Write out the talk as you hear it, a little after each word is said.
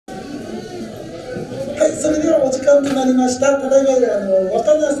それではお時間となりました。ただいま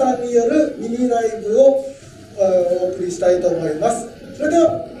若菜さんによるミニライブをお送りしたいと思います。それで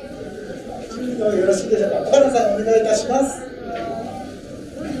は準備のよろしいでしょうか。若菜さんお願いいたします。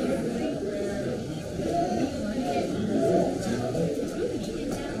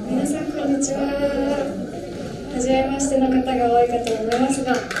皆さんこんにちは。初めましての方が多いかと思います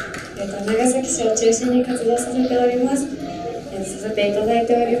が、長崎市を中心に活動させております。させていただい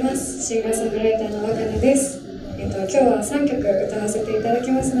ておりますシンガーソングライターの若菜です。今日は3曲歌わせていただ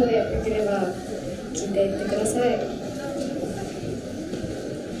きますので、よければ聴いていってください。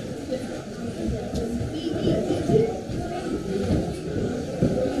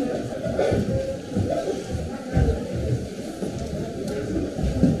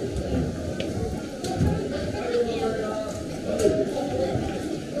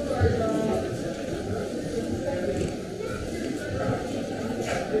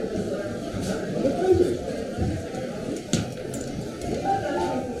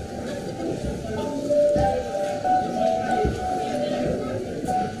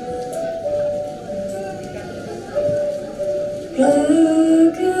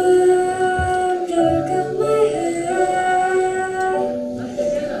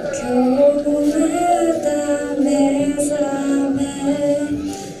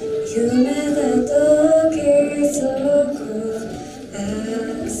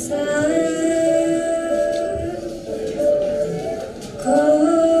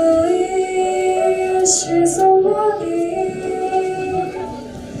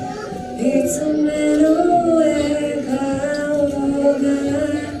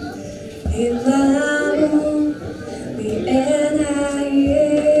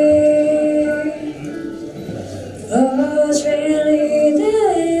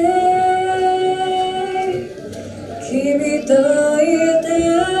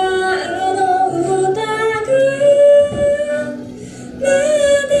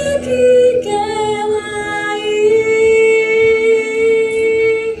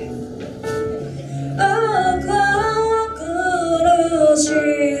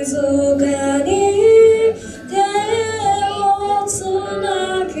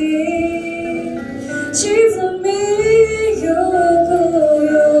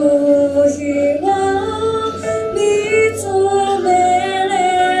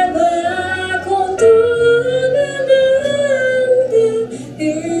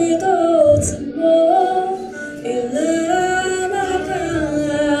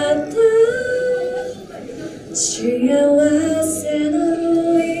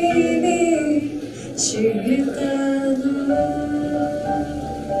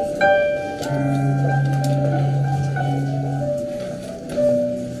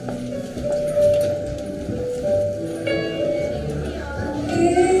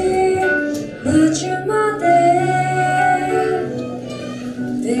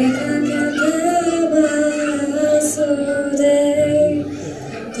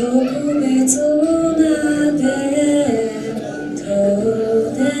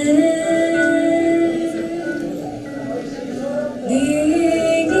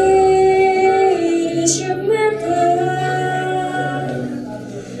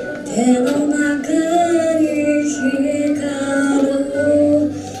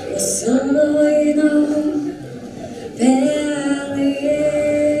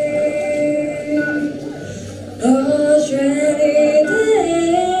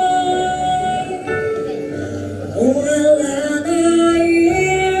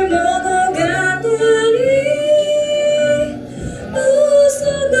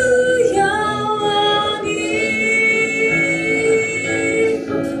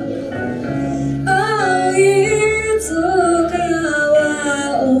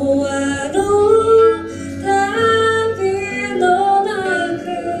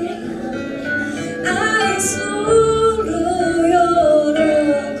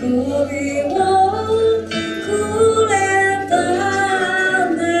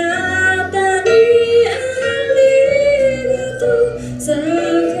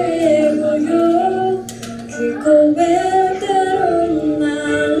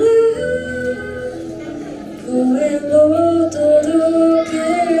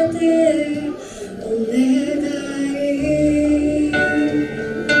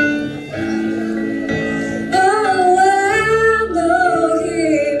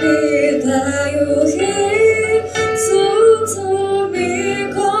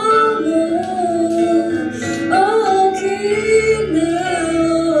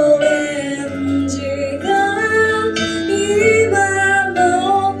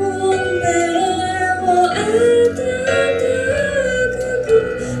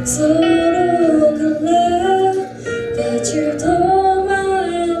そのから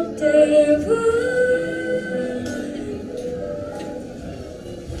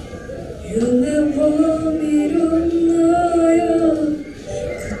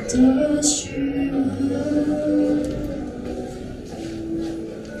り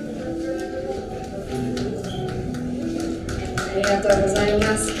がとうござい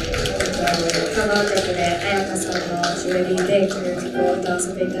ます。カバー曲で彩香さんの「ジュエリーデイ」という曲を歌わ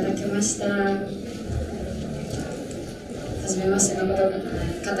せていただきました。初めましての方が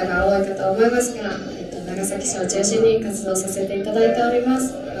多いかと思いますが、長崎市を中心に活動させていただいておりま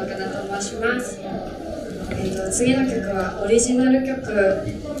す。若菜と申します。次の曲はオリジナル曲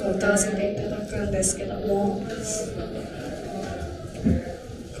を歌わせていただくんですけども、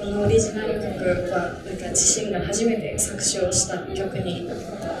このオリジナル曲は自身が初めて作詞をした曲になっ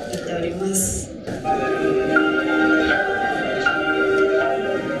ております。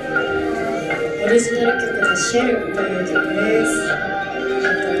オリジナル曲で「シェル」という曲です。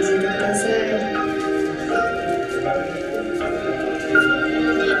聴いてください。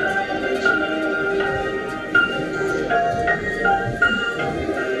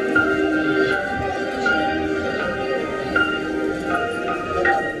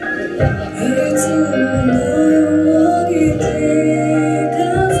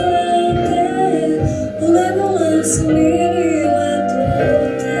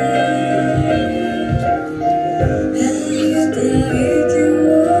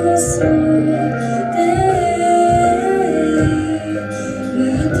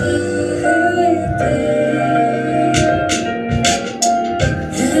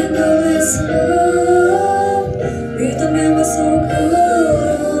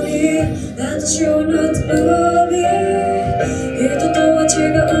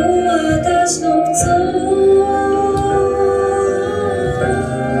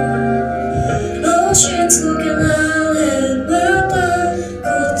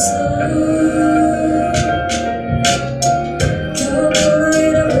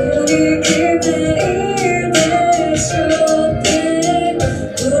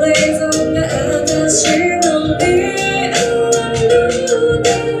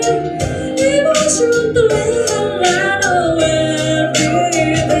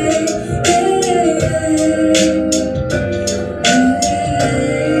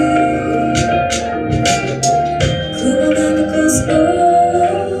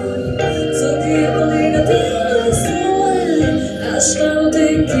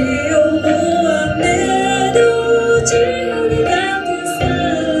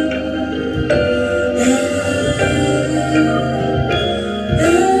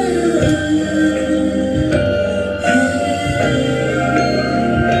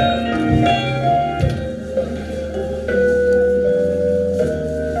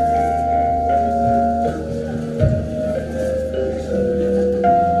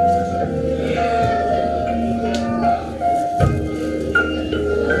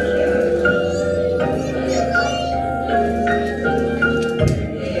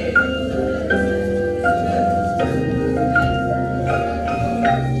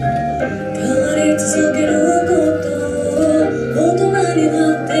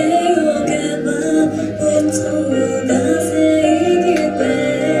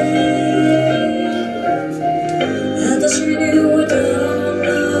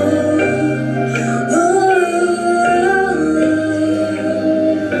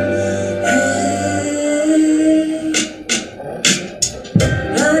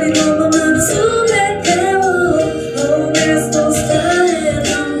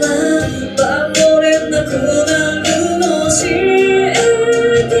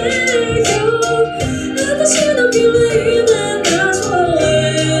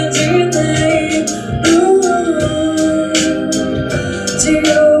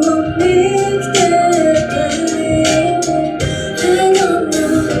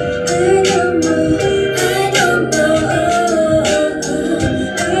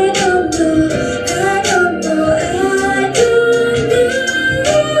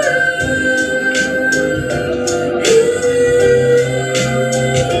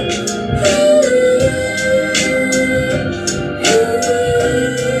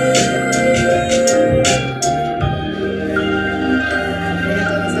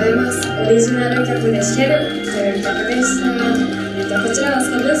オリジナル曲で「シェル」という曲でした。こちらは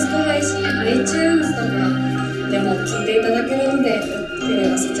サブスク配信 iTunes とかでも聴いていただけるので、よけれ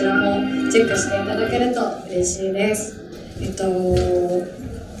ばそちらもチェックしていただけると嬉しいです。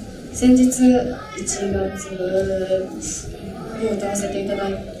先日1月に歌わせていただ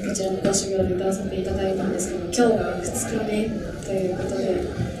いて、こちらの講習業で歌わせていただいたんですけど、今日が2日目ということで、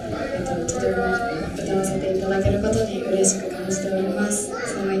とても歌わせていただけることに嬉しく感じております。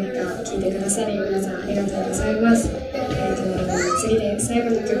寒い中聴いてくださり皆さんありがとうございます。次で最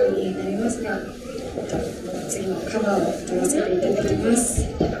後の曲になりますが、次のカバーを歌わせていただきま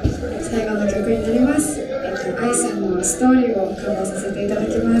す。ストーリーをカバーさせていただ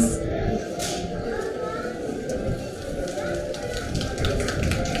きます。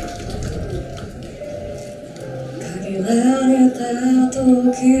限られた時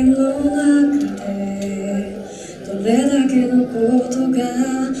の中でどれだけのことが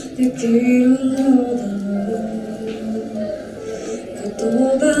できるのだろう。言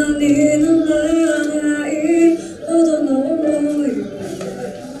葉にならないほどの想いを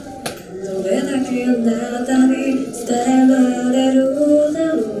どれだけあなたに伝えられるだ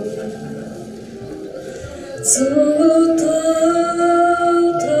ろう。ずっと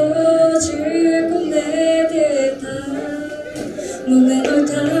閉じ込めてた胸の痛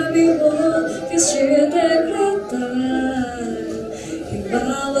みを消してくれた。今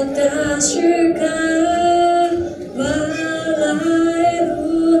私が笑える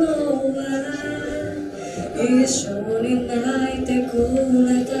のは一緒に泣いてくれ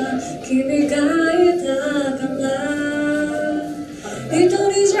た君がいたから一人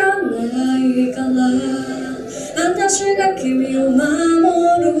じゃないから私が君を守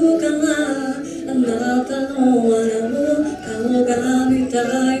るからあなたの笑う顔が見た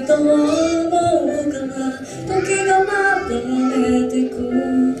いと思うから時がまたれてく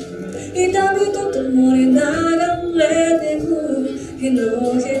痛みとともに流れてく日の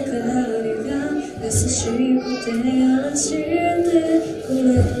光が優しく照らしてくれ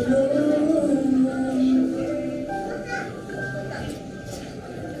る。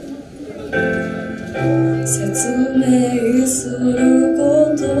説明するこ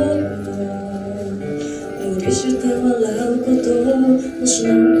とほど無理して笑うこともしな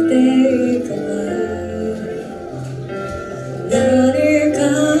くていいから何か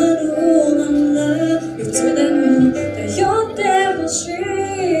あるならいつでも頼ってほしい。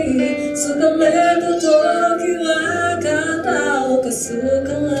疲れた時は肩を貸すか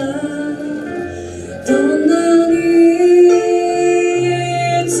らどんなに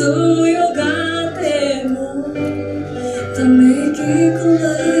強がってもため息くら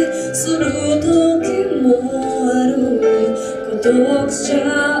いする時もある。孤独じゃ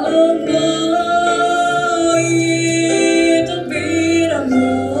重い扉も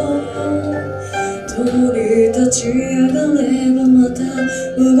鳥立ち上がればまた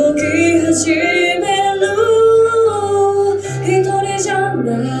動き始める。一人じゃな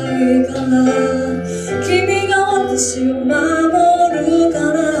いから君が私を守るか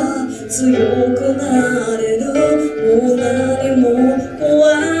ら強くなれる。もう何も怖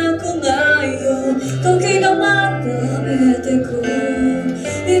くないよ。時がまためてく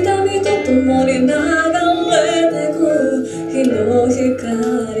痛みとともに流れてく日の光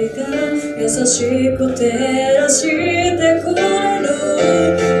が優しく照らしてくれる。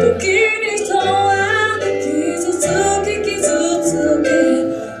時に人は傷つけ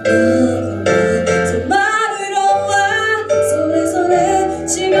ながら染まる色はそれぞれ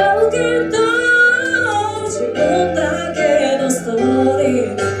違うけど自分だけのストーリ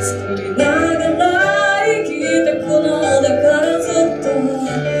ー作りながら生きてくのだからずっと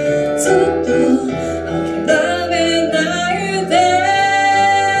諦めないで。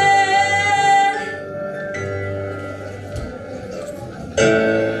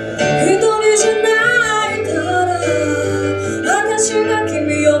一人じゃないから私が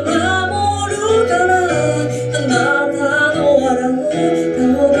君を守るからあなたの笑う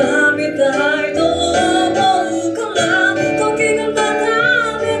顔が見たいと思うから時がまた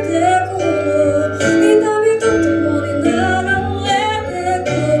めてく痛みとともに流れてく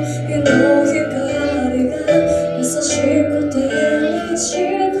日の光が優しく照らして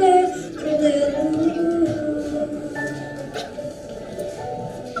くれる。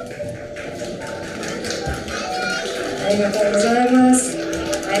ありがとうございます。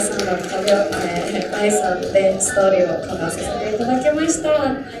愛さんの愛さんでストーリーをカバーさせていただきました。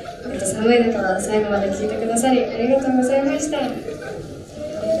寒い中最後まで聞いてくださりありがとうございました。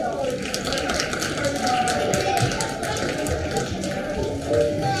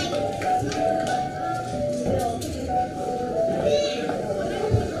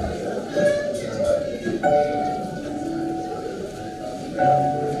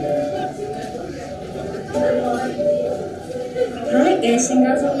はい、シン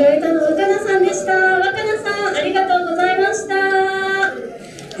ガーソングライターの岡田さんでした。